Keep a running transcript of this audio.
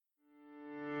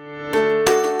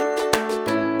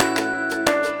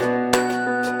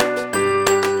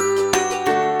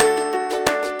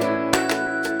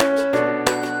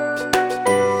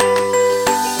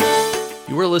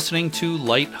listening to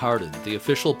Lighthearted, the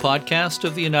official podcast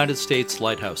of the United States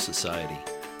Lighthouse Society.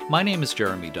 My name is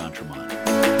Jeremy D'Entremont.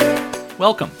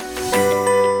 Welcome.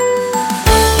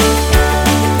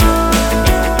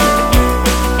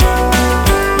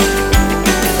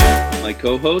 My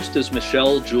co-host is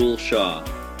Michelle Jewel Shaw,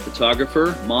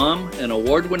 photographer, mom, and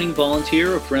award-winning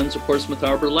volunteer of Friends of Portsmouth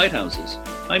Harbor Lighthouses.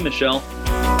 Hi, Michelle.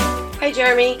 Hi,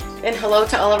 Jeremy, and hello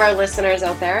to all of our listeners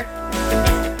out there.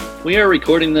 We are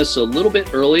recording this a little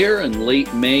bit earlier in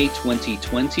late May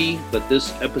 2020, but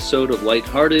this episode of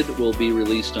Lighthearted will be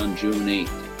released on June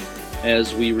 8th.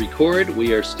 As we record,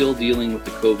 we are still dealing with the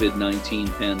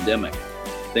COVID-19 pandemic.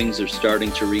 Things are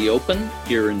starting to reopen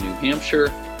here in New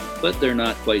Hampshire, but they're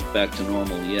not quite back to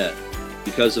normal yet.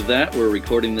 Because of that, we're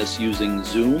recording this using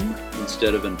Zoom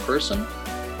instead of in person.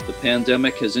 The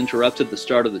pandemic has interrupted the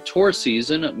start of the tour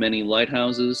season at many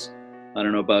lighthouses. I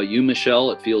don't know about you,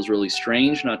 Michelle. It feels really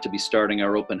strange not to be starting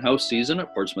our open house season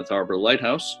at Portsmouth Harbor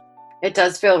Lighthouse. It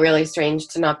does feel really strange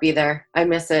to not be there. I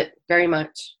miss it very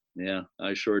much. Yeah,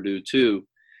 I sure do too.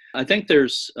 I think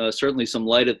there's certainly some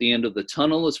light at the end of the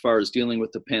tunnel as far as dealing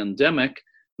with the pandemic,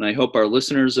 and I hope our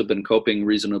listeners have been coping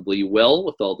reasonably well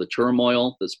with all the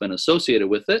turmoil that's been associated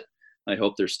with it. I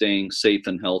hope they're staying safe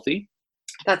and healthy.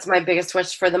 That's my biggest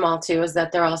wish for them all too, is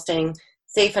that they're all staying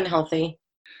safe and healthy.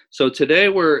 So today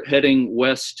we're heading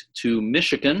west to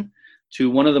Michigan,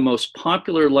 to one of the most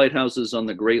popular lighthouses on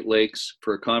the Great Lakes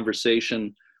for a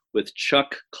conversation with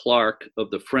Chuck Clark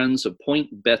of the Friends of Point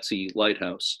Betsy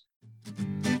Lighthouse.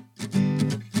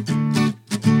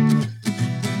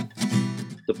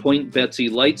 The Point Betsy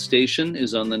Light Station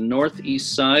is on the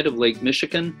northeast side of Lake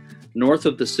Michigan, north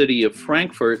of the city of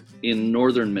Frankfort in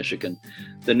northern Michigan.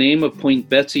 The name of Point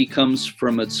Betsy comes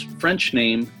from its French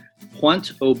name,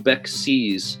 Pointe aux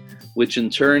Becsies, which in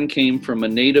turn came from a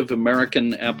Native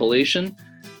American appellation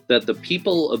that the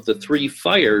people of the Three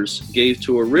Fires gave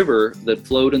to a river that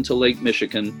flowed into Lake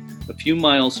Michigan a few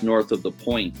miles north of the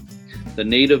point. The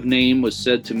native name was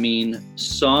said to mean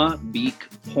Saw Beak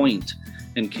Point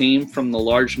and came from the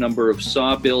large number of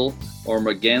sawbill or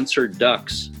merganser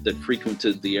ducks that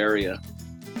frequented the area.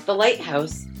 The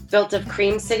lighthouse, built of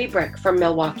cream city brick from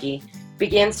Milwaukee,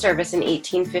 began service in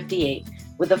 1858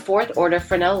 with a fourth order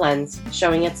Fresnel lens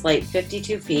showing its light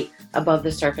 52 feet above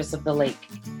the surface of the lake.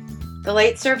 The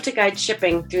light served to guide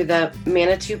shipping through the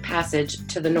Manitou Passage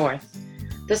to the north.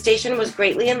 The station was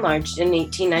greatly enlarged in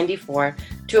 1894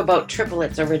 to about triple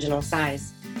its original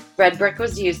size. Red brick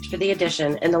was used for the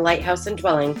addition, and the lighthouse and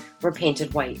dwelling were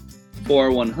painted white.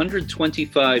 For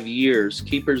 125 years,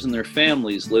 keepers and their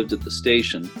families lived at the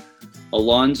station.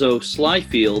 Alonzo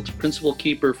Slyfield, principal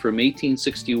keeper from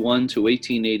 1861 to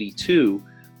 1882,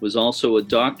 was also a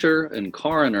doctor and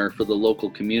coroner for the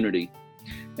local community.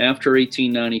 After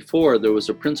 1894, there was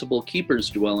a principal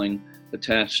keeper's dwelling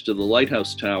attached to the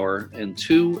lighthouse tower and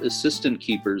two assistant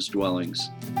keepers' dwellings.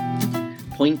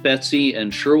 Point Betsy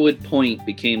and Sherwood Point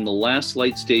became the last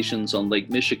light stations on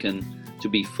Lake Michigan to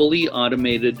be fully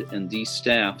automated and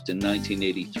de-staffed in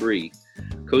 1983.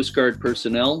 Coast Guard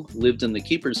personnel lived in the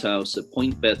keeper's house at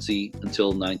Point Betsy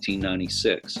until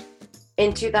 1996.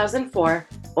 In 2004,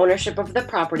 ownership of the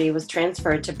property was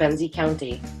transferred to Benzie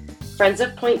County. Friends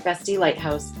of Point Betsy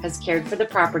Lighthouse has cared for the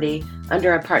property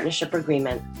under a partnership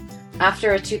agreement.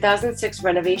 After a 2006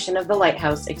 renovation of the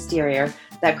lighthouse exterior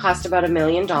that cost about $1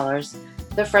 million,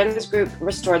 the Friends group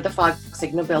restored the fog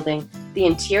signal building, the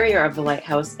interior of the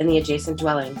lighthouse, and the adjacent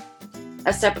dwelling.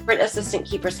 A separate assistant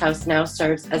keeper's house now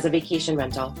serves as a vacation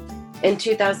rental. In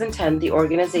 2010, the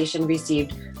organization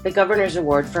received the Governor's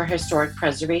Award for Historic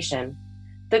Preservation.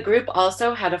 The group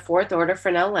also had a fourth order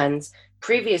Fresnel lens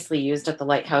previously used at the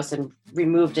lighthouse and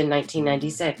removed in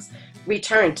 1996,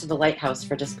 returned to the lighthouse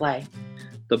for display.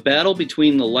 The battle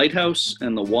between the lighthouse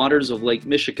and the waters of Lake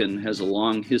Michigan has a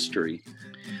long history.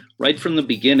 Right from the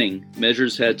beginning,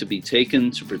 measures had to be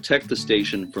taken to protect the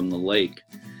station from the lake.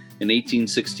 In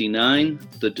 1869,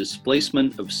 the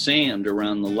displacement of sand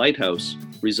around the lighthouse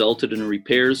resulted in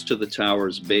repairs to the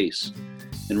tower's base.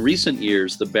 In recent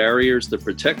years, the barriers that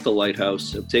protect the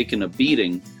lighthouse have taken a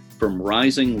beating from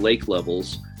rising lake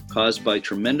levels caused by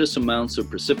tremendous amounts of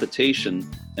precipitation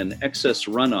and excess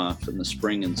runoff in the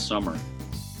spring and summer.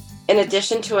 In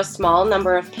addition to a small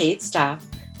number of paid staff,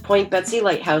 Point Betsy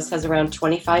Lighthouse has around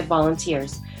 25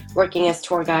 volunteers working as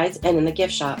tour guides and in the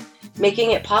gift shop,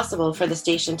 making it possible for the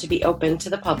station to be open to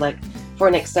the public for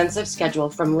an extensive schedule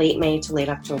from late May to late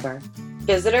October.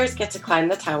 Visitors get to climb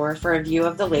the tower for a view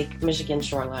of the Lake Michigan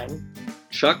shoreline.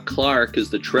 Chuck Clark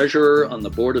is the treasurer on the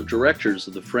board of directors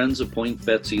of the Friends of Point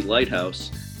Betsy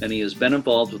Lighthouse, and he has been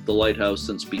involved with the lighthouse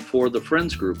since before the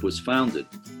Friends group was founded.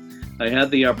 I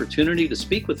had the opportunity to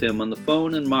speak with him on the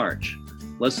phone in March.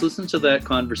 Let's listen to that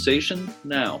conversation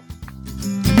now.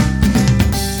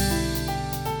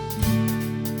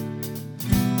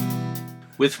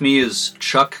 With me is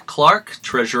Chuck Clark,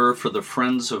 treasurer for the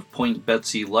Friends of Point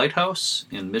Betsy Lighthouse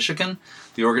in Michigan,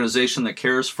 the organization that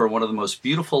cares for one of the most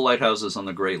beautiful lighthouses on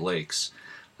the Great Lakes.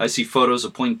 I see photos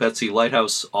of Point Betsy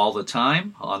Lighthouse all the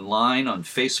time, online, on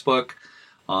Facebook,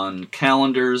 on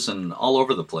calendars, and all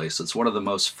over the place. It's one of the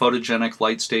most photogenic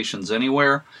light stations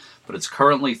anywhere, but it's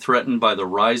currently threatened by the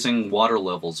rising water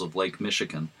levels of Lake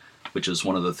Michigan, which is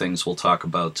one of the things we'll talk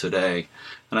about today.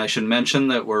 And I should mention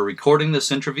that we're recording this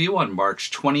interview on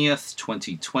March 20th,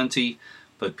 2020,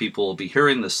 but people will be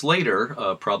hearing this later,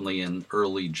 probably in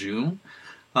early June.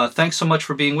 Thanks so much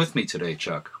for being with me today,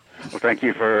 Chuck. Well, thank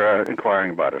you for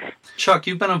inquiring about us. Chuck,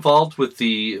 you've been involved with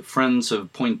the Friends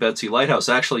of Point Betsy Lighthouse.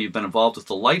 Actually, you've been involved with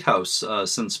the Lighthouse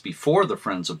since before the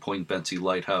Friends of Point Betsy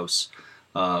Lighthouse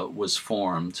was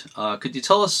formed. Could you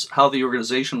tell us how the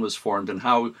organization was formed and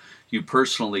how you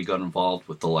personally got involved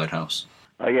with the Lighthouse?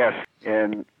 Yes.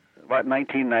 In about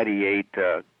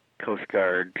 1998, Coast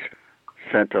Guard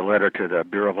sent a letter to the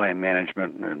Bureau of Land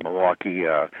Management in Milwaukee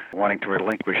wanting to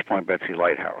relinquish Point Betsy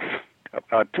Lighthouse.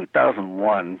 About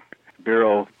 2001,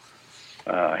 Bureau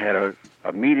had a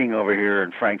meeting over here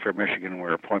in Frankfort, Michigan,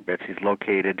 where Point Betsy is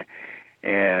located,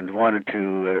 and wanted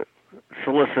to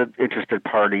solicit interested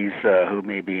parties who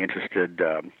may be interested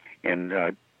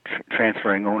in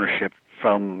transferring ownership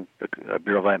from the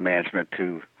Bureau of Land Management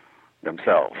to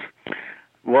themselves.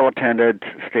 Well-attended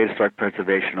State Historic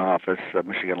Preservation Office,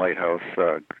 Michigan Lighthouse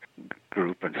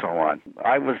group, and so on.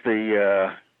 I was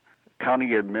the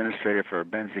county administrator for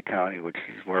Benzie County, which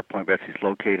is where Point Betsy is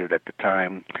located at the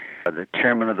time. The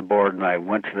chairman of the board and I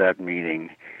went to that meeting,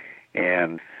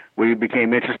 and we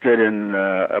became interested in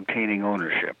obtaining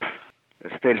ownership.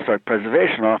 The State Historic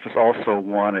Preservation Office also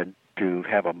wanted to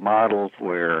have a model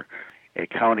where a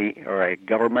county or a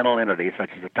governmental entity, such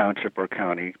as a township or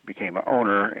county, became an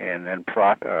owner and then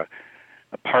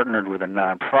partnered with a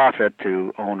nonprofit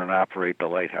to own and operate the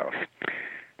lighthouse.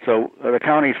 So the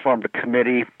county formed a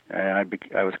committee, and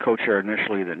I was co-chair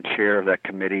initially, then chair of that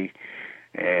committee,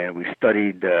 and we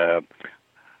studied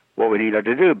what we needed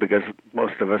to do because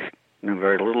most of us knew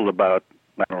very little about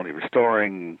not only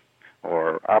restoring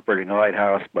or operating a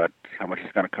lighthouse, but how much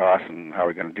it's going to cost and how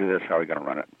we're going to do this, how we're going to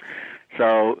run it.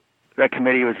 So that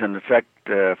committee was in effect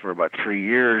for about 3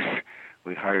 years.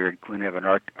 We hired Queen Evan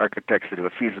architects to do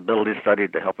a feasibility study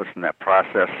to help us in that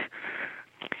process.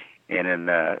 And in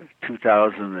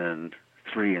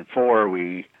 2003 and 4,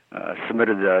 we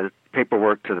submitted the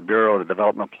paperwork to the Bureau, the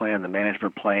development plan, the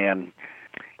management plan,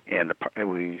 and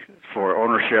for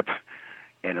ownership.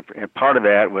 And part of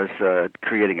that was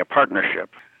creating a partnership.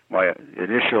 My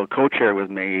initial co-chair with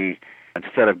me,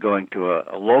 instead of going to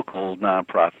a local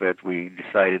nonprofit, we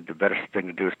decided the best thing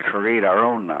to do is create our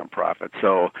own nonprofit.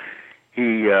 So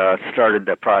he started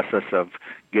the process of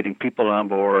getting people on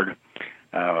board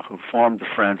who formed the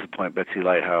Friends of Point Betsy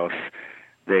Lighthouse.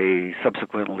 They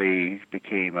subsequently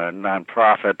became a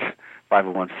nonprofit,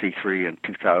 501c3 in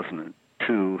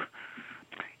 2002.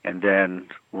 And then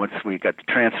once we got the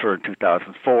transfer in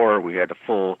 2004, we had a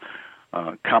full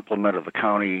complement of the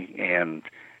county and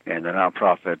the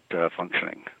nonprofit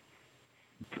functioning.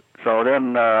 So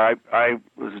then I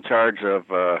was in charge of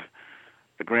the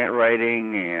grant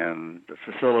writing and the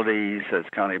facilities as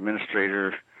county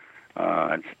administrator,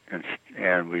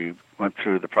 and we went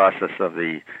through the process of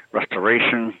the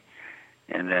restoration,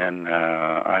 and then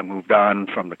I moved on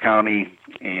from the county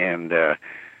and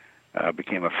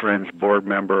became a Friends board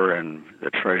member and the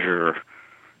treasurer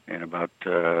in about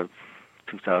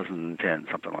 2010,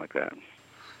 something like that.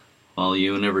 Well,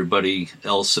 you and everybody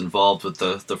else involved with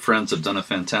the Friends have done a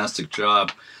fantastic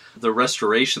job. The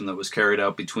restoration that was carried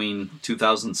out between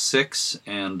 2006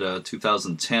 and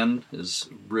 2010 is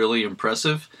really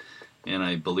impressive, and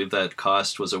I believe that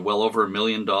cost was well over $1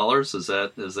 million. Is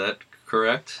that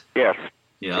correct? Yes.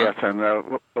 Yeah. Yes, and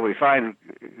what we find,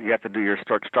 you have to do your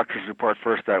structures report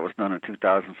first. That was done in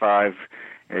 2005.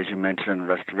 As you mentioned,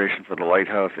 restoration for the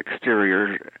lighthouse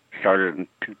exterior started in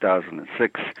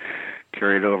 2006,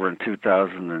 carried over in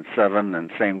 2007,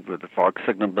 and same with the fog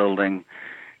signal building.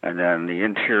 And then the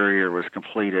interior was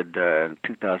completed in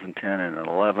 2010 and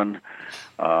 11.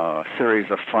 A series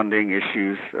of funding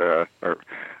issues or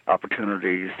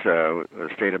opportunities with the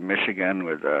state of Michigan,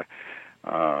 with the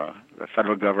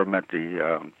federal government,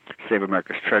 the Save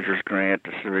America's Treasures grant,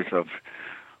 a series of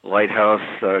lighthouse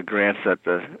grants that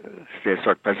the State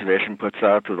Historic Preservation puts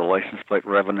out through the license plate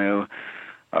revenue,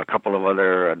 a couple of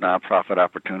other nonprofit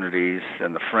opportunities,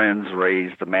 and the Friends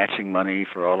raised the matching money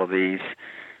for all of these.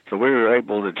 So we were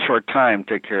able to, in a short time,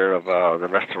 take care of the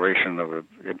restoration of the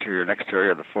interior and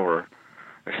exterior of the 4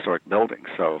 historic buildings.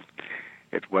 So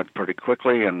it went pretty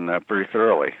quickly and pretty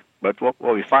thoroughly. But what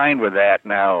we find with that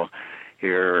now,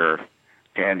 here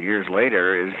 10 years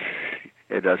later, is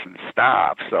it doesn't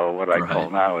stop. So what I call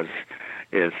now is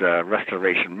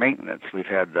restoration maintenance. We've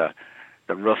had the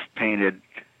roof painted.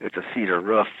 It's a cedar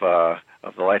roof of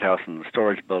the lighthouse and the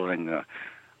storage building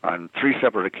on 3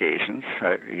 separate occasions.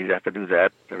 You'd have to do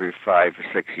that every 5 or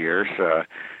 6 years. The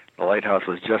lighthouse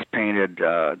was just painted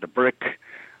the brick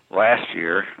last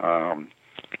year.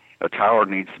 The tower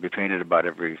needs to be painted about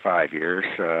every 5 years,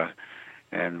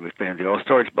 and we've painted the old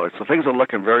storage building. So things are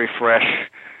looking very fresh,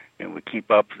 and we keep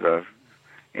up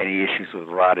any issues with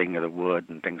rotting of the wood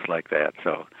and things like that.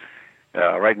 So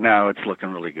right now it's looking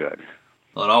really good.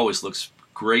 Well, it always looks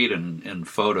great in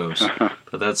photos,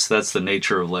 but that's the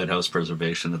nature of lighthouse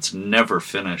preservation. It's never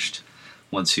finished.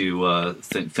 Once you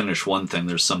finish one thing,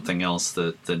 there's something else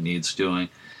that needs doing.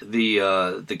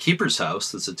 The keeper's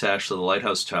house that's attached to the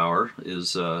lighthouse tower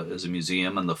is a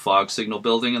museum, and the fog signal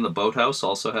building and the boathouse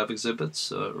also have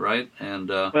exhibits, right? And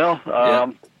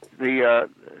the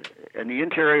in the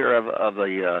interior of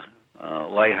the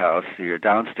lighthouse, you're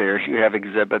downstairs. You have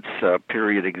exhibits,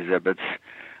 period exhibits,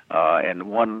 and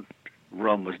one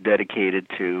room was dedicated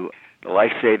to the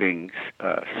life-saving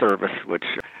service, which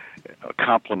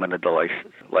complemented the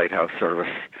lighthouse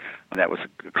service, and that was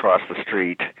across the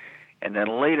street. And then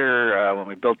later, when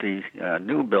we built the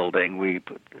new building, we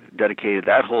dedicated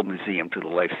that whole museum to the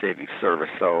life-saving service.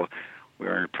 So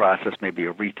we're in the process maybe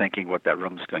of rethinking what that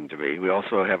room is going to be. We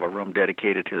also have a room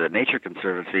dedicated to the Nature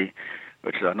Conservancy,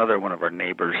 which is another one of our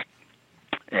neighbors.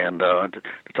 And to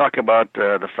talk about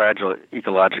the fragile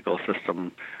ecological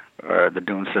system, the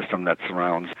dune system that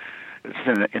surrounds,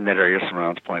 in that area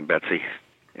surrounds Point Betsy.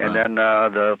 And then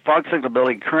the fog signal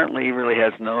building currently really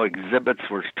has no exhibits.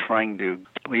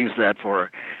 We use that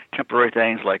for temporary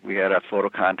things, like we had a photo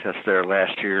contest there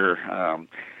last year.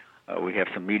 We have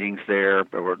some meetings there,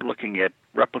 but we're looking at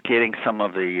replicating some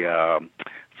of the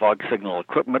fog signal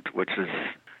equipment, which is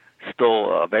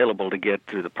still available to get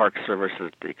through the Park Service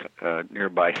at the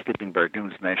nearby Sleeping Bear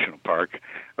Dunes National Park,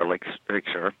 or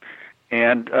Lakeshore,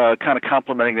 and kind of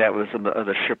complementing that with some of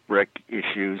the shipwreck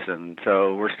issues. And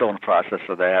so we're still in the process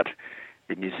of that.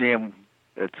 The museum,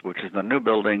 which is the new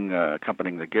building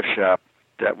accompanying the gift shop,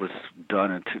 that was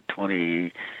done in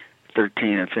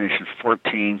 2013 and finished in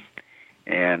 2014.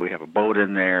 And we have a boat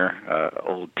in there,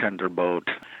 old tender boat,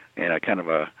 and a kind of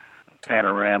a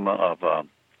panorama of a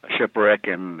shipwreck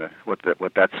and what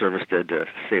that service did to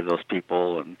save those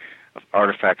people, and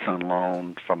artifacts on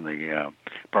loan from the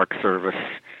Park Service,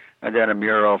 and then a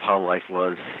mural of how life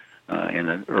was in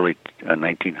the early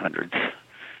 1900s.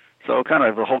 So kind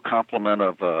of the whole complement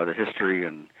of the history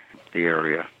and the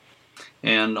area.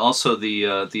 And also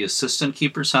the assistant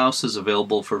keeper's house is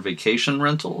available for vacation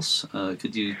rentals.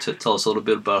 Could you tell us a little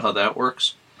bit about how that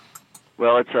works?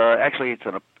 Well, it's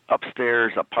an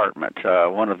upstairs apartment,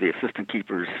 one of the assistant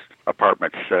keeper's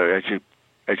apartments. As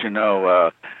you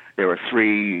know, there were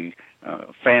 3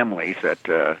 families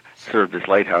that served as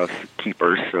lighthouse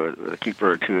keepers, so the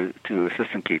keeper and two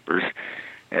assistant keepers.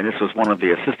 And this was one of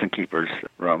the assistant keepers'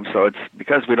 rooms. So it's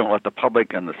because we don't let the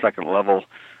public on the second level.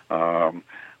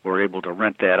 We're able to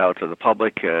rent that out to the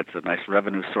public. It's a nice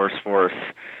revenue source for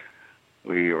us.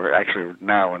 We are actually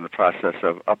now in the process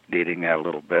of updating that a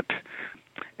little bit.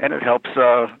 And it helps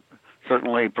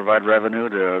certainly provide revenue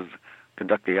to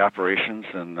conduct the operations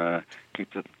and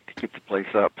keep the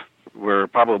place up. We're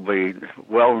probably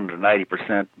well into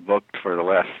 90% booked for the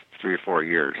last 3 or 4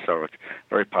 years, so it's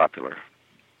very popular.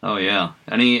 Oh, yeah.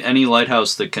 Any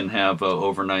lighthouse that can have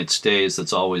overnight stays,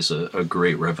 that's always a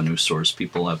great revenue source.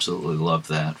 People absolutely love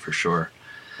that, for sure.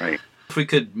 Right. If we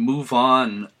could move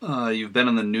on, you've been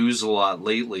in the news a lot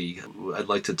lately. I'd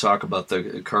like to talk about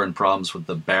the current problems with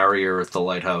the barrier at the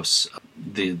lighthouse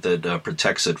that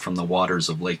protects it from the waters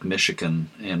of Lake Michigan.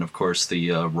 And, of course,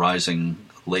 the rising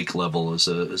lake level is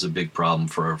a big problem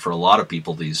for a lot of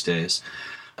people these days.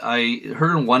 I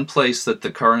heard in one place that the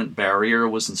current barrier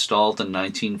was installed in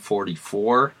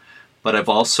 1944, but I've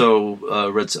also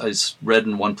read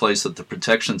in one place that the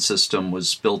protection system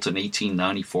was built in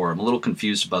 1894. I'm a little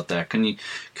confused about that. Can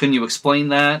you explain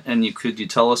that, and could you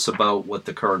tell us about what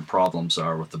the current problems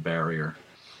are with the barrier?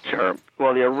 Sure.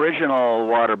 Well, the original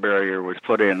water barrier was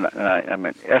put in, I'm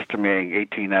estimating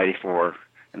 1894,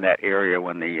 in that area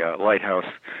when the lighthouse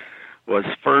was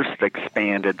first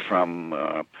expanded from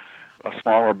a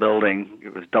smaller building.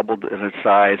 It was doubled in its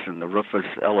size, and the roof was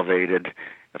elevated.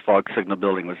 The fog signal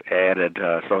building was added.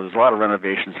 So there's a lot of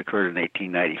renovations occurred in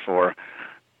 1894.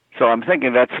 So I'm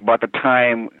thinking that's about the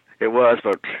time It was,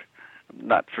 but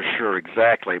not for sure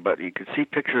exactly. But you could see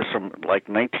pictures from like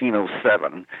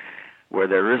 1907 where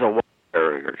there is a water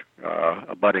barrier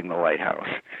abutting the lighthouse,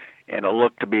 and it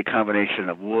looked to be a combination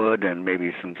of wood and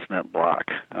maybe some cement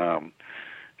block.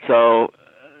 So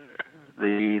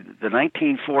the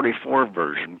 1944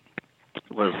 version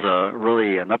was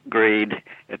really an upgrade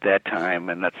at that time,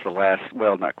 and that's the last.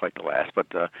 Well, not quite the last, but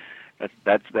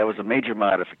that was a major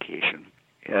modification.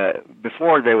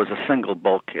 Before there was a single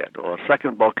bulkhead. Well, a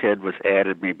second bulkhead was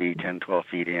added, maybe 10, 12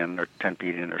 feet in, or 10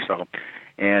 feet in, or so,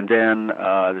 and then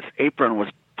this apron was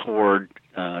poured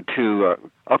up to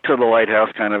the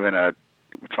lighthouse, kind of in a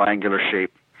triangular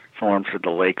shape, formed to the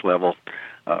lake level,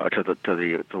 to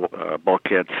the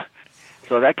bulkheads.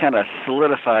 So that kind of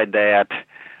solidified that.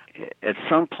 At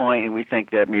some point, we think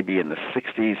that maybe in the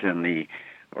 60s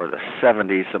or the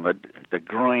 70s, some of the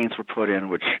groins were put in,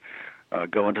 which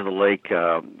go into the lake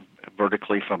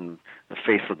vertically from the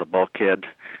face of the bulkhead.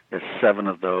 There's 7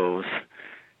 of those.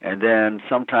 And then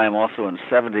sometime also in the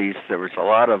 70s, there was a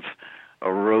lot of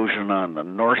erosion on the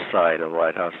north side of the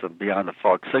lighthouse beyond the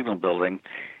fog signal building,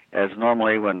 as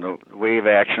normally when the wave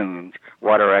action,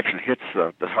 water action hits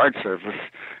the hard surface,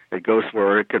 it goes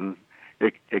where it can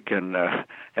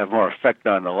have more effect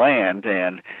on the land,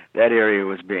 and that area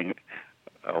was being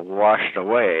washed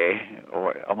away,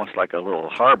 or almost like a little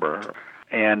harbor.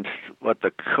 And what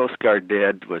the Coast Guard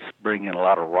did was bring in a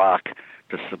lot of rock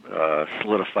to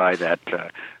solidify that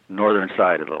northern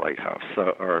side of the lighthouse,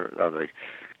 or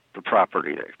the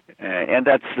property there. And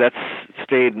that's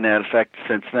stayed in that effect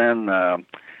since then.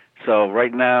 So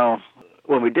right now,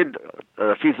 when we did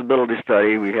a feasibility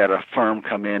study, we had a firm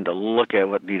come in to look at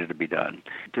what needed to be done.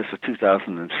 This was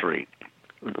 2003.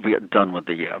 We got done with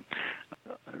the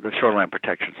shoreline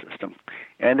protection system,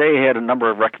 and they had a number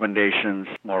of recommendations.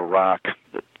 More rock.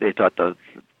 They thought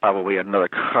probably another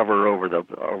cover over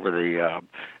the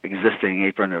existing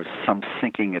apron. There was some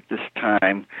sinking at this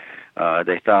time.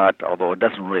 They thought, although it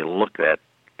doesn't really look that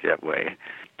way.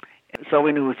 So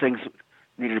we knew things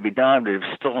needed to be done. They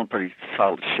were still in pretty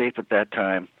solid shape at that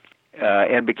time,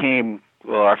 and became,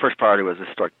 well, our first priority was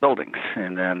historic buildings,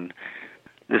 and then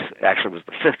this actually was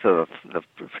the 5th of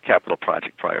the capital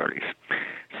project priorities.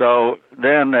 So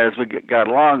then, as we got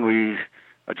along, we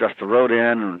addressed the road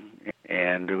in,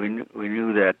 and we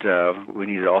knew that we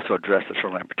needed to also address the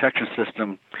shoreline protection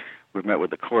system. We met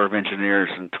with the Corps of Engineers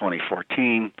in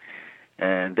 2014,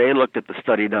 and they looked at the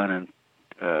study done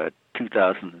in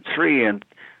 2003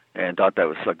 and thought that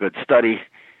was a good study,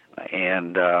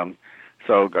 and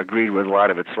so agreed with a lot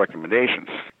of its recommendations.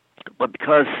 But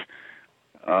because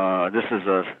this is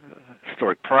a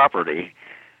historic property,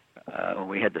 when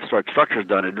we had the historic structures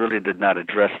done, it really did not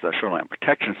address the shoreline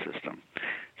protection system.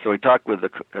 So we talked with the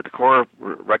Corps,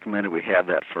 recommended we have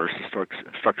that first historic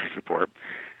structures report.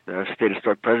 The State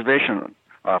Historic Preservation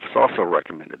Office also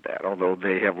recommended that, although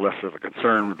they have less of a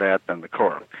concern with that than the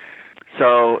Corps.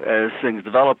 So as things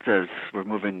developed, as we're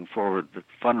moving forward with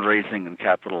fundraising and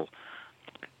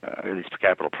these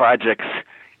capital projects,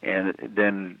 and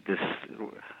then this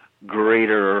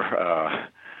greater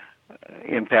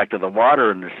impact of the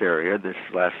water in this area this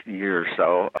last year or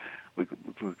so, we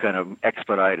kind of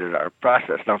expedited our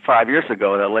process. Now, 5 years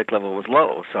ago, that lake level was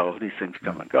low, so these things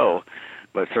come and go,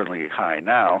 but certainly high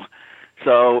now.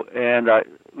 So, and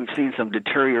we've seen some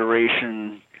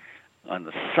deterioration on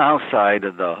the south side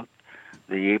of the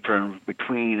apron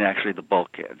between actually the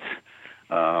bulkheads.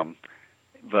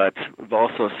 But we've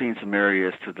also seen some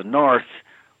areas to the north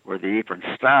where the apron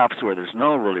stops, where there's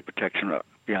no really protection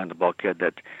beyond the bulkhead,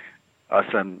 that us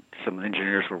and some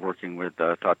engineers we're working with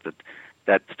thought that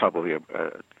that's probably a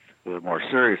little more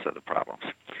serious of the problems.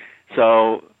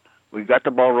 So we got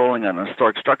the ball rolling on the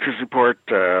historic structures report,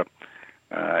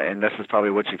 and this is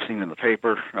probably what you've seen in the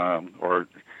paper or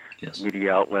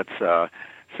media outlets.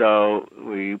 So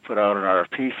we put out an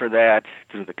RFP for that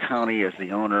through the county as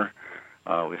the owner.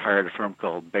 We hired a firm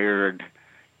called Baird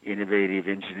Innovative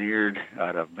Engineered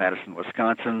out of Madison,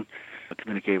 Wisconsin. I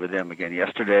communicated with them again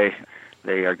yesterday.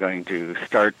 They are going to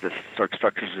start this historic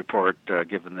structures report,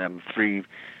 giving them 3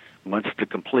 months to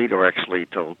complete, or actually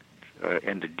till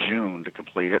end of June to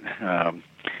complete it.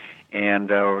 And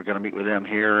we're going to meet with them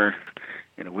here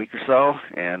in a week or so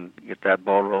and get that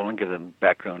ball rolling, give them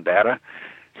background data.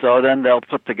 So then they'll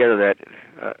put together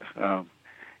that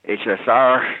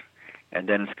HSR, and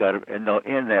then it's got, and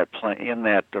in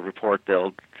that report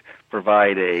they'll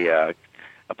provide a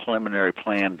preliminary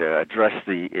plan to address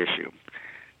the issue,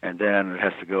 and then it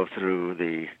has to go through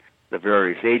the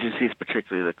various agencies,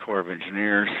 particularly the Corps of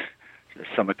Engineers, to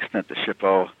some extent the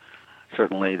SHPO,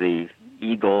 certainly the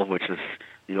EGLE, which is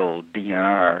the old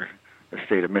DNR, the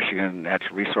state of Michigan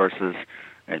Natural Resources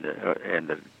and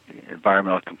the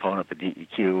environmental component, the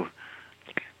DEQ,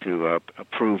 to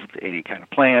approve any kind of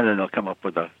plan, and they'll come up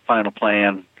with a final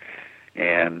plan.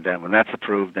 And then when that's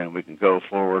approved, then we can go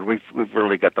forward. We've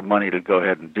really got the money to go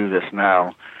ahead and do this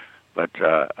now, but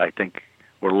I think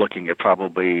we're looking at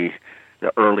probably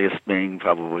the earliest being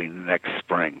probably next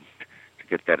spring to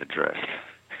get that addressed,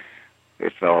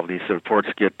 if all these reports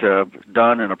get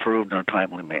done and approved in a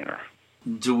timely manner.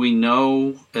 Do we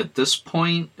know at this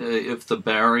point if the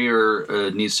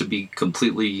barrier needs to be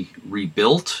completely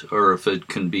rebuilt or if it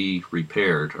can be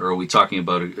repaired? Or are we talking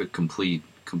about a complete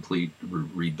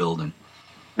rebuilding?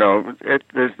 No,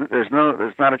 there's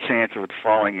not a chance of it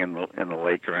falling in the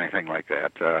lake or anything like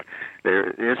that. There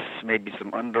is maybe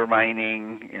some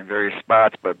undermining in various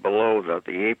spots, but below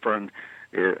the apron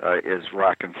is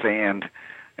rock and sand,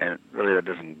 and really that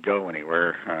doesn't go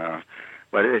anywhere.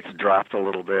 But it's dropped a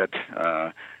little bit.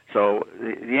 So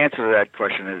the answer to that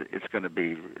question is it's going to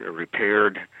be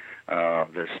repaired.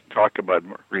 There's talk about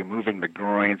removing the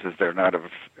groins as they're not as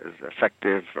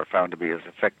effective or found to be as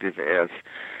effective as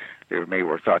they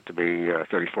were thought to be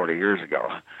 30, 40 years ago,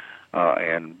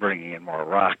 and bringing in more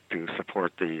rock to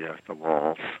support the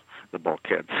walls, the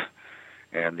bulkheads.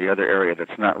 And the other area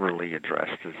that's not really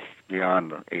addressed is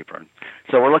beyond the apron.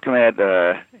 So we're looking at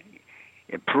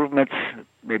improvements,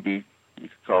 maybe you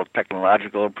could call it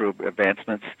technological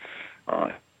advancements,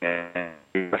 and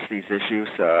address these issues,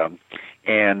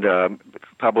 and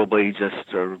probably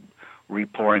just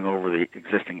repouring over the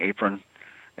existing apron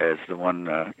as the one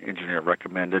engineer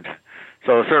recommended.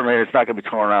 So certainly it's not going to be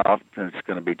torn out, and it's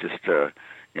going to be just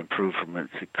improved from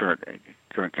its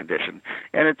current condition.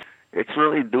 And it's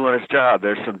really doing its job.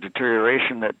 There's some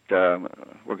deterioration that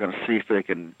we're going to see if they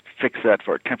can fix that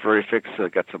for a temporary fix.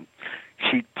 Got some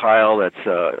sheet pile that's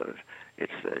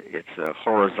it's a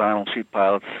horizontal sheet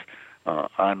pile that's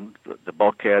on the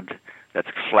bulkhead that's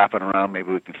flapping around.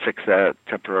 Maybe we can fix that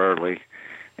temporarily,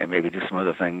 and maybe do some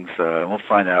other things. We'll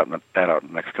find out in the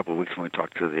next couple of weeks when we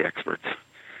talk to the experts.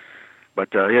 But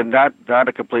not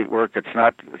a complete work. It's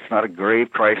not a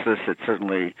grave crisis. It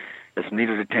certainly has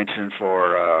needed attention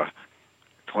for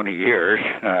 20 years,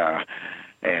 and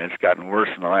it's gotten worse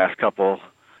in the last couple.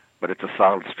 But it's a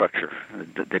solid structure.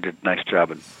 They did a nice job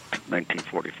in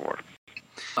 1944.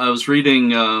 I was reading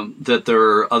that there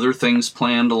are other things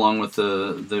planned along with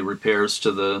the repairs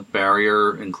to the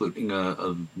barrier, including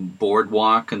a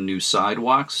boardwalk and new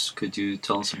sidewalks. Could you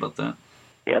tell us about that?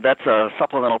 Yeah, that's a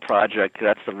supplemental project.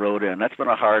 That's the road in. That's been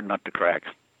a hard nut to crack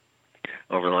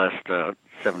over the last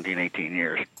 17, 18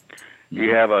 years. Mm-hmm.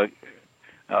 You have a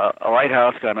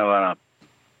lighthouse kind of on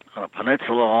a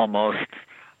peninsula almost,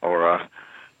 or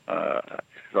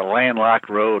the landlocked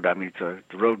road. I mean, the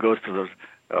road goes to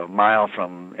a mile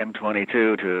from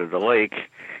M22 to the lake.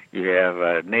 You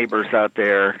have neighbors out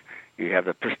there. You have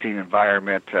the pristine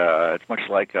environment. It's much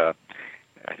like, I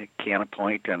think, Cannon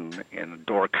Point in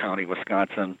Door County,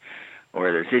 Wisconsin,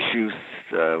 where there's issues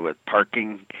with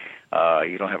parking.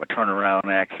 You don't have a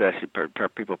turnaround access.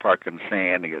 People park in the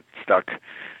sand and get stuck.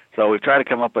 So we've tried to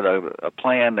come up with a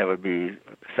plan that would be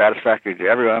satisfactory to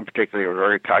everyone. Particularly, we're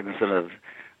very cognizant of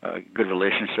good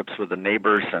relationships with the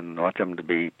neighbors and want them to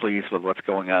be pleased with what's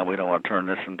going on. We don't want to turn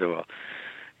this into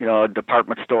a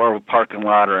department store parking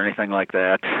lot or anything like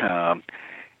that.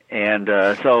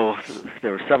 So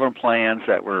there were 7 plans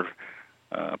that were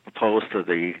proposed to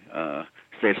the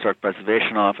State Historic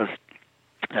Preservation Office,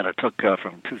 and it took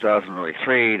from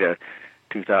 2003 to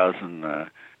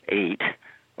 2008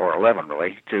 or 11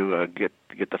 really to get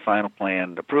the final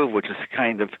plan approved, which is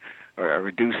kind of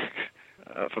reduced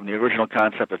from the original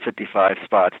concept of 55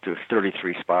 spots to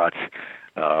 33 spots,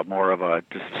 more of a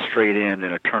just straight in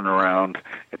and a turnaround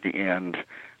at the end,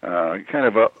 kind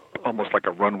of almost like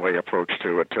a runway approach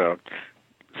to it.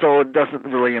 So it doesn't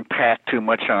really impact too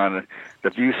much on the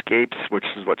viewscapes, which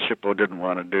is what SHPO didn't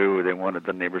want to do. They wanted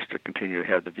the neighbors to continue to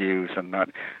have the views and not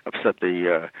upset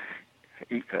the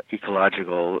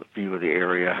ecological view of the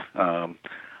area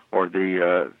or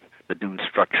the dune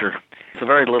structure. So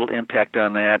very little impact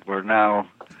on that. We're now,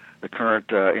 the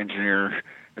current engineer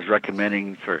is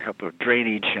recommending for help with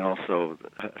drainage and also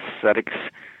aesthetics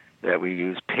that we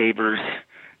use pavers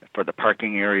for the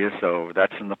parking area. So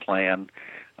that's in the plan.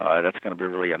 That's going to be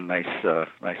really a nice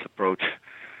approach.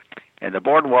 And the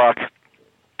boardwalk,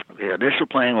 the initial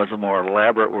plan was a more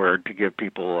elaborate word to give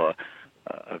people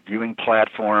a viewing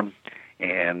platform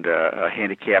and a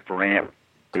handicap ramp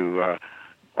to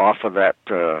off of that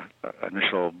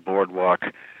initial boardwalk.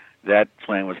 That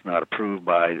plan was not approved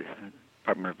by the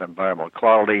Department of Environmental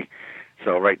Quality.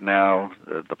 So right now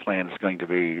the plan is going to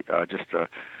be just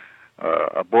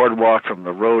a boardwalk from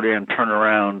the road end, turn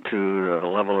around to the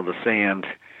level of the sand,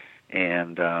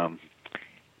 and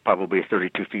probably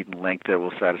 32 feet in length that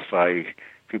will satisfy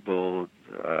people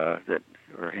that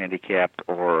are handicapped,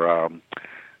 or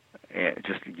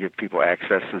just to give people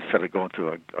access instead of going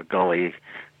through a gully,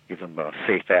 give them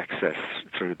safe access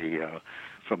through the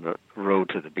from the road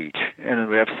to the beach. And then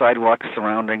we have sidewalks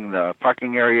surrounding the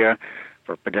parking area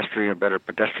for better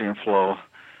pedestrian flow,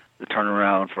 the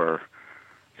turnaround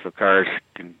so cars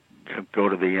can go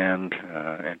to the end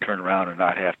and turn around and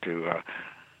not have to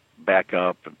back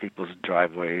up in people's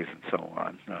driveways and so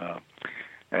on.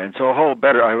 And so a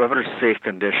better safe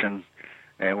condition,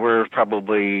 and we're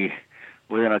probably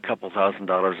within a couple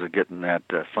 $1,000s of getting that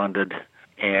funded.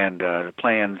 And the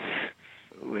plans,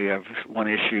 we have one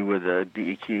issue with the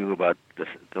DEQ about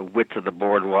the width of the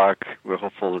boardwalk. We're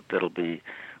hopeful that that'll be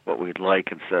what we'd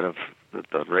like instead of what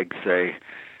the regs say.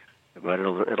 But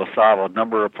it'll solve a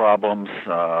number of problems,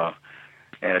 and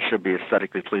it should be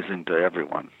aesthetically pleasing to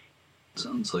everyone.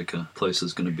 Sounds like a place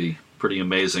is going to be pretty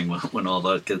amazing when all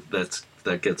that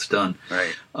gets done.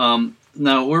 Right.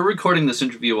 Now, we're recording this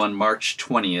interview on March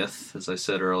 20th, as I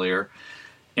said earlier.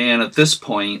 And at this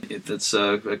point, it's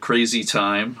a crazy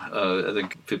time. I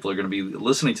think people are going to be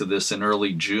listening to this in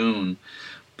early June.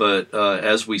 But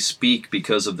as we speak,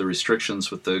 because of the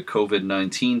restrictions with the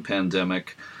COVID-19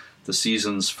 pandemic, the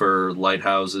seasons for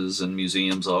lighthouses and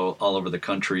museums all over the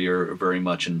country are very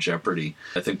much in jeopardy.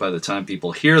 I think by the time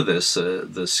people hear this,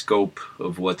 the scope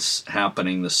of what's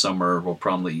happening this summer will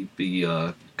probably be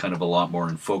kind of a lot more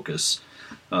in focus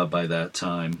by that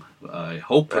time. I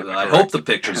hope the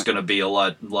picture's going to be a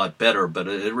lot better, but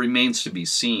it remains to be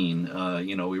seen.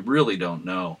 We really don't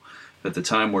know. At the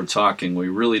time we're talking, we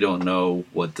really don't know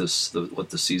what the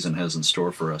season has in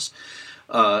store for us.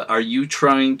 Are you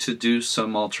trying to do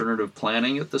some alternative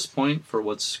planning at this point for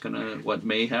what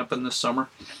may happen this summer?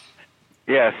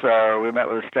 Yes, we met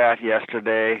with the staff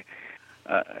yesterday.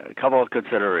 A couple of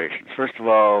considerations. First of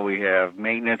all, we have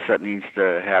maintenance that needs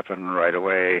to happen right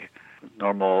away.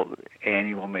 Normal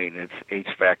annual maintenance,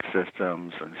 HVAC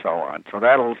systems, and so on. So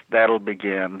that'll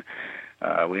begin.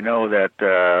 We know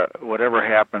that whatever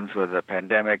happens with the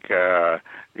pandemic,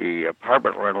 the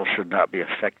apartment rental should not be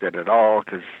affected at all,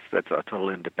 because that's a total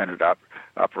independent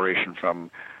operation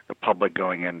from the public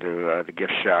going into the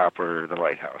gift shop or the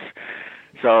lighthouse.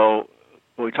 So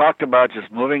we talked about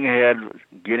just moving ahead,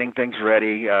 getting things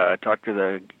ready. Talked to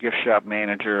the gift shop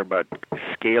manager about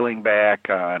scaling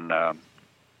back on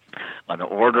the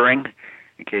ordering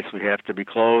in case we have to be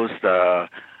closed.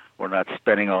 We're not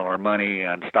spending all our money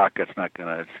on stock that's it's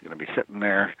going to be sitting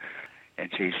there, and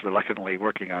she's reluctantly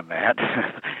working on that.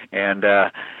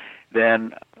 And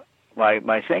then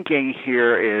my thinking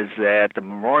here is that the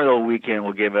Memorial Weekend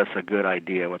will give us a good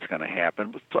idea what's going to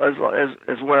happen, as well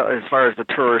as far as the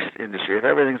tourist industry. If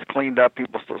everything's cleaned up,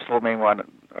 people still may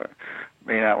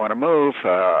not want to move.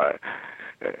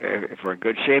 If we're in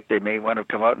good shape, they may want to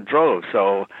come out in droves.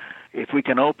 So if we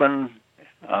can open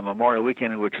Memorial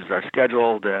Weekend, which is our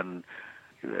schedule, then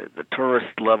the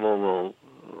tourist level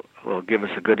will give us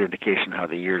a good indication how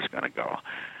the year's going to go,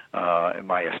 in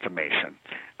my estimation.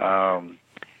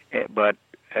 But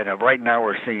right now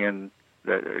we're seeing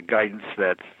the guidance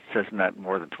that says not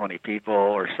more than 20 people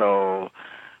or so.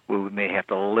 We may have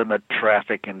to limit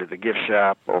traffic into the gift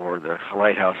shop or the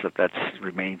lighthouse if that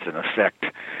remains in effect,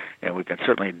 and we can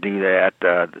certainly do that.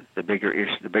 The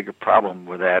bigger problem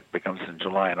with that becomes in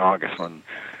July and August, when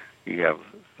you have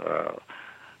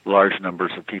large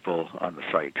numbers of people on the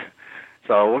site.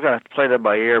 So we're going to play that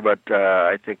by ear, but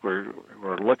I think we're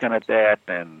looking at that,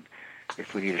 and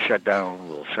if we need to shut down,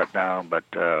 we'll shut down. But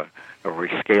if we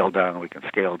scale down, we can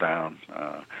scale down.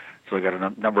 So we've got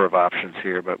a number of options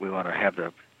here, but we want to have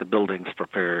the buildings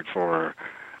prepared for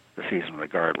the season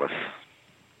regardless.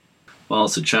 Well,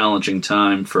 it's a challenging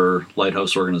time for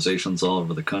lighthouse organizations all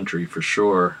over the country, for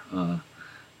sure,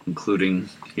 including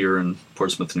here in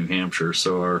Portsmouth, New Hampshire.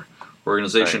 So our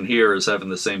organization here is having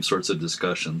the same sorts of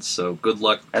discussions. So good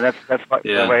luck. And that's why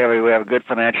we have a good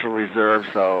financial reserve,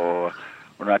 so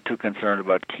we're not too concerned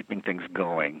about keeping things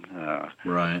going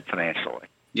financially.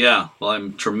 Yeah, well,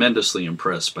 I'm tremendously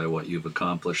impressed by what you've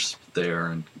accomplished there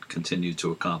and continue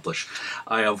to accomplish.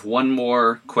 I have one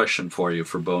more question for you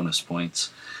for bonus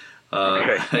points.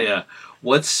 Okay. Yeah.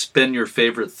 What's been your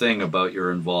favorite thing about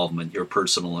your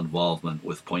personal involvement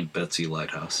with Point Betsy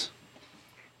Lighthouse?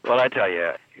 Well, I tell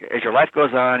you, as your life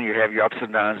goes on, you have your ups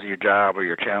and downs of your job or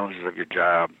your challenges of your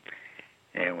job.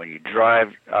 And when you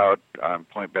drive out on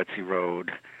Point Betsy Road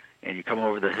and you come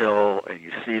over the hill and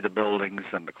you see the buildings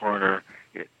in the corner,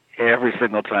 every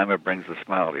single time it brings a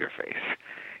smile to your face.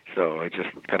 So it just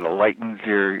kind of lightens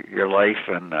your life,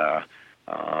 and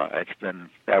it's been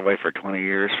that way for 20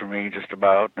 years for me, just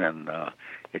about. And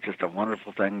it's just a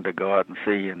wonderful thing to go out and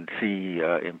see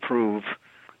improve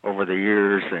over the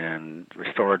years and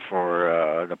restored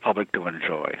for the public to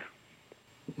enjoy.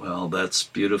 Well, that's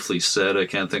beautifully said. I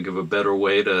can't think of a better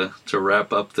way to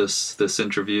wrap up this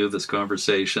interview, this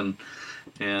conversation.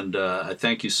 And I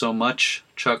thank you so much,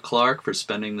 Chuck Clark, for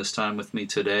spending this time with me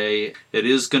today. It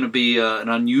is going to be an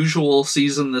unusual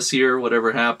season this year,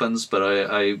 whatever happens, but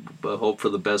I hope for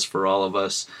the best for all of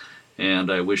us.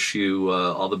 And I wish you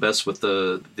all the best with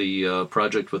the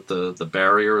project with the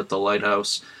barrier at the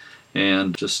lighthouse,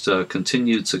 and just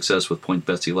continued success with Point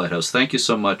Betsy Lighthouse. Thank you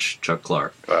so much, Chuck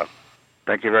Clark. Well,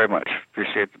 thank you very much.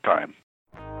 Appreciate the time.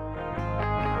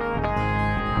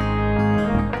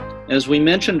 As we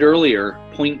mentioned earlier,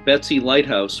 Point Betsy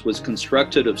Lighthouse was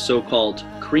constructed of so-called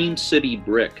Cream City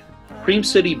brick. Cream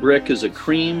City brick is a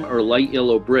cream or light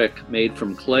yellow brick made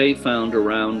from clay found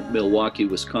around Milwaukee,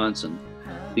 Wisconsin.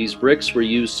 These bricks were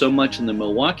used so much in the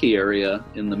Milwaukee area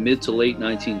in the mid to late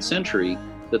 19th century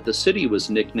that the city was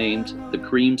nicknamed the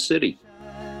Cream City.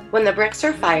 When the bricks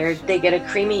are fired, they get a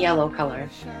creamy yellow color,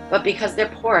 but because they're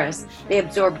porous, they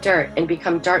absorb dirt and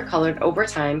become dark colored over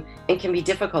time and can be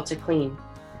difficult to clean.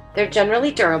 They're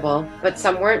generally durable, but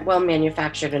some weren't well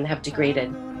manufactured and have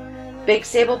degraded. Big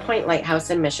Sable Point Lighthouse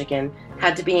in Michigan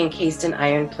had to be encased in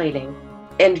iron plating,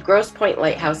 and Grosse Point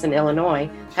Lighthouse in Illinois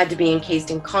had to be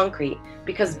encased in concrete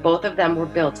because both of them were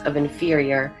built of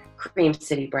inferior Cream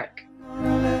City brick.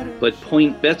 But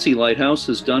Point Betsy Lighthouse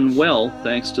has done well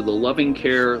thanks to the loving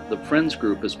care the Friends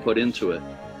Group has put into it.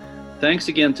 Thanks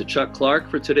again to Chuck Clark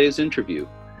for today's interview.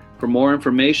 For more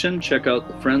information, check out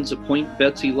the Friends of Point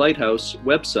Betsy Lighthouse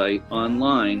website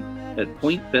online at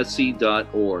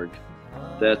pointbetsy.org.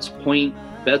 That's Point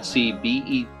Betsy,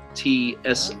 BETSIE.org.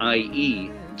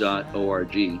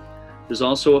 There's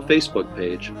also a Facebook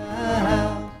page.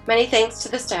 Many thanks to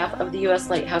the staff of the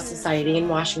U.S. Lighthouse Society in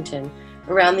Washington,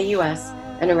 around the U.S.,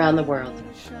 and around the world.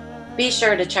 Be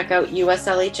sure to check out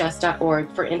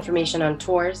uslhs.org for information on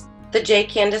tours, the J.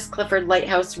 Candace Clifford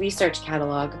Lighthouse Research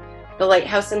Catalog, the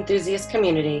Lighthouse Enthusiast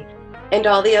Community, and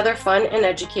all the other fun and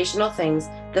educational things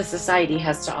the Society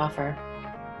has to offer.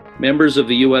 Members of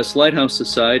the U.S. Lighthouse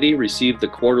Society receive the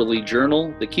quarterly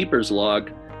journal, The Keeper's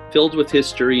Log, filled with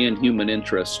history and human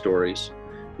interest stories.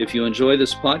 If you enjoy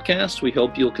this podcast, we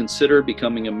hope you'll consider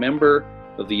becoming a member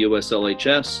of the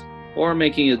USLHS or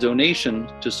making a donation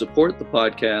to support the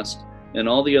podcast and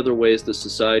all the other ways the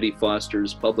Society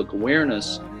fosters public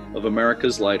awareness of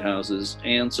America's lighthouses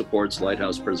and supports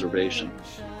lighthouse preservation.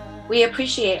 We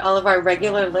appreciate all of our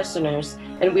regular listeners,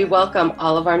 and we welcome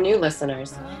all of our new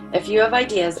listeners. If you have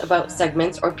ideas about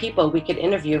segments or people we could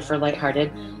interview for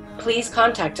Lighthearted, please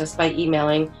contact us by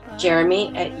emailing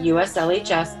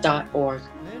jeremy@uslhs.org.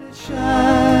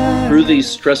 Through these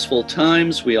stressful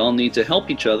times, we all need to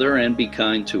help each other and be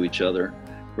kind to each other.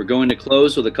 We're going to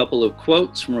close with a couple of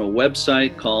quotes from a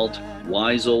website called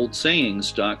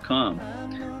wiseoldsayings.com.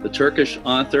 The Turkish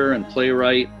author and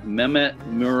playwright Mehmet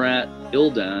Murat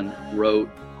İlden wrote,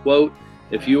 quote,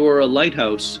 "If you are a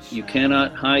lighthouse, you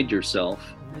cannot hide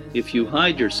yourself. If you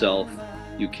hide yourself,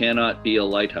 you cannot be a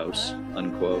lighthouse,"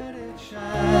 unquote.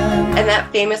 And that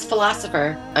famous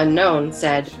philosopher, unknown,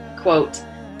 said, quote,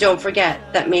 "Don't forget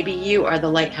that maybe you are the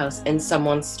lighthouse in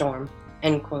someone's storm,"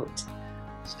 end quote.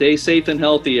 Stay safe and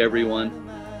healthy, everyone.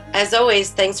 As always,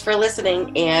 thanks for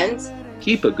listening, and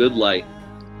keep a good light.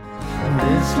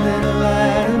 This little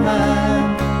light of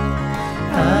mine,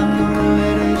 I'm gonna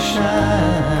let it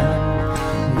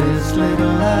shine. This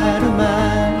little light of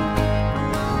mine,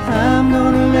 I'm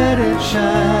gonna let it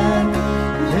shine.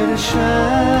 Let it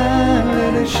shine,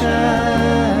 let it shine.